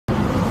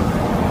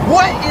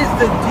What is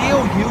the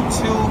deal,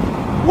 YouTube?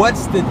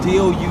 What's the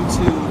deal,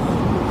 YouTube?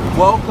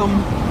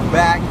 Welcome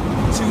back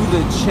to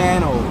the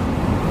channel.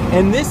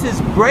 And this is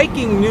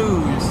breaking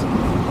news.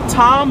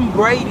 Tom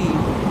Brady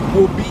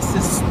will be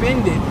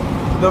suspended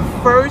the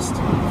first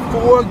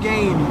 4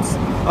 games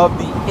of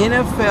the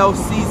NFL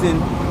season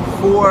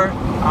for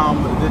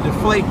the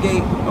deflate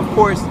gate. Of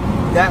course,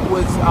 that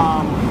was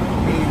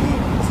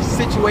a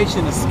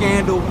situation, a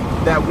scandal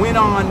that went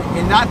on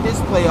in not this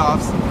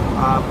playoffs,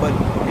 but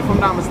if I'm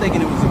not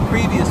mistaken, it was the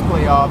previous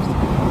playoffs,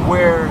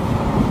 where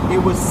it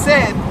was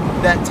said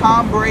that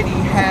Tom Brady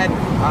had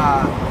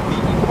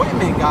the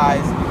equipment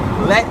guys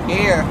let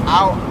air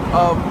out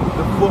of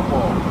the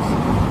footballs.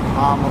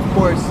 Of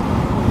course,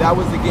 that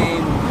was the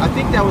game. I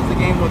think that was the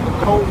game with the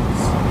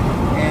Colts,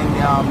 and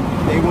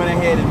they went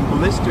ahead and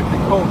blistered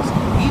the Colts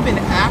even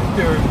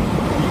after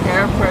the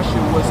air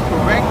pressure was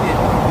corrected.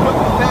 But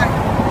the fact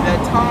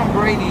that Tom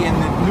Brady and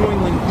the New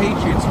England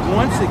Patriots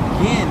once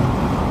again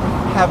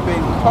have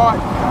been caught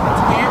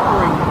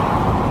tampering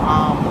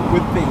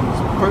with things.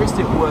 First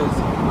it was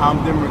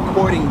them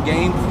recording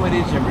game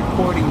footage and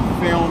recording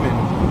film and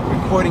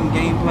recording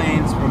game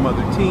plans from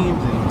other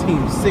teams and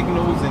team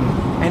signals,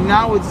 and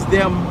now it's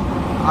them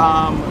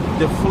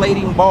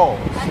deflating balls.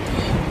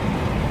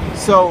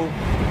 So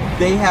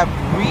they have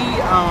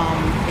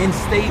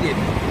reinstated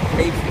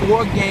a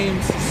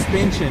 4-game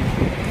suspension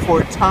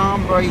for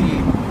Tom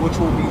Brady, which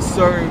will be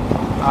served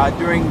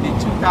during the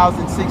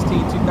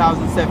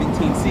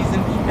 2016-2017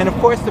 season. And of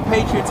course, the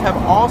Patriots have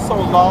also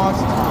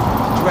lost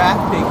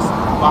draft picks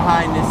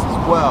behind this as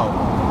well.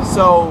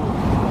 So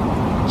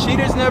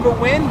cheaters never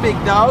win, big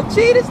dog.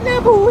 Cheaters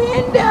never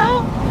win,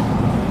 dog.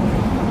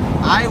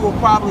 I will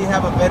probably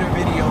have a better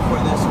video for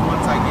this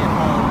once I get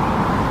home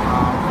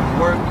from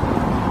work.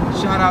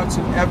 Shout out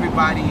to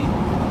everybody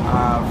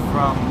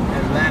from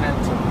Atlanta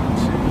to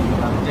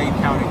Dade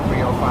County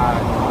 305.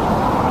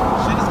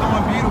 Shit is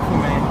going beautiful,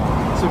 man.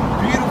 It's a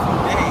beautiful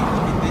day.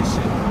 Look at this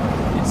shit.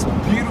 It's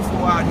beautiful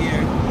out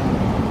here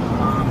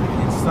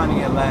in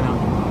sunny Atlanta.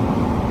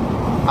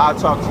 I'll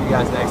talk to you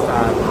guys next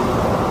time.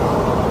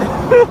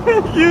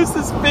 You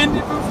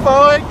suspended for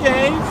 4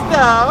 games,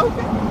 dog.